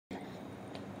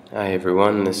Hi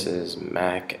everyone, this is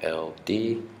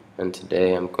MacLD, and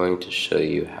today I'm going to show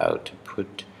you how to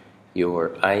put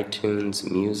your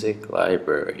iTunes music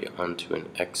library onto an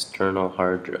external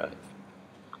hard drive.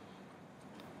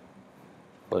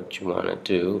 What you want to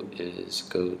do is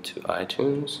go to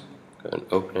iTunes, go and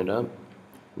open it up.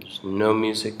 There's no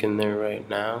music in there right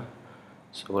now,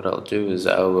 so what I'll do is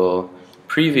I will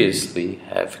previously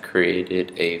have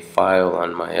created a file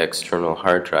on my external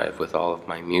hard drive with all of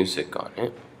my music on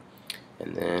it.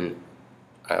 And then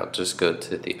I'll just go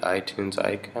to the iTunes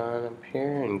icon up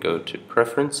here and go to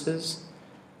Preferences,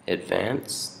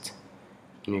 Advanced,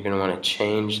 and you're going to want to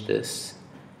change this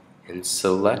and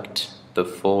select the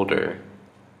folder,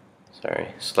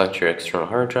 select your external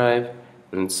hard drive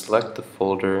and select the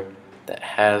folder that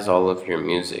has all of your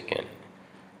music in it.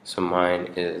 So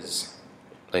mine is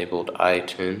labeled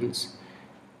iTunes,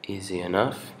 easy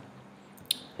enough,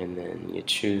 and then you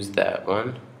choose that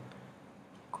one.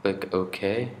 Click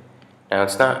OK. Now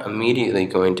it's not immediately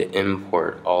going to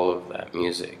import all of that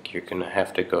music. You're going to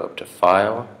have to go up to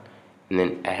File and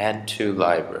then Add to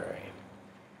Library.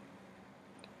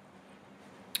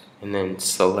 And then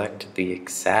select the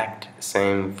exact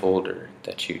same folder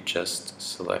that you just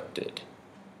selected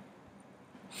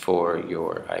for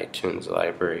your iTunes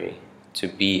library to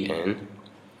be in,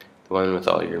 the one with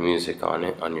all your music on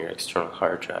it on your external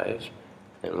hard drive.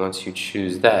 And once you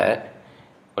choose that,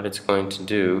 what it's going to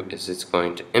do is it's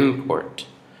going to import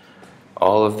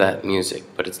all of that music,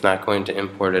 but it's not going to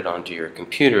import it onto your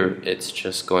computer. It's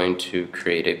just going to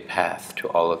create a path to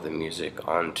all of the music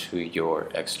onto your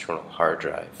external hard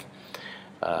drive.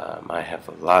 I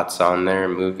have lots on there,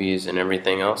 movies and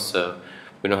everything else, so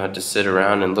we don't have to sit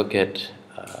around and look at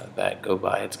that go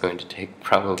by. It's going to take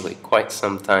probably quite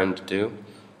some time to do,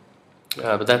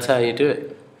 but that's how you do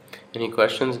it. Any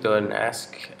questions, go ahead and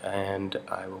ask, and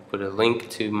I will put a link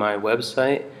to my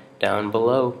website down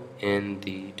below in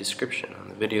the description, on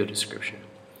the video description.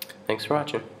 Thanks for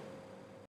watching.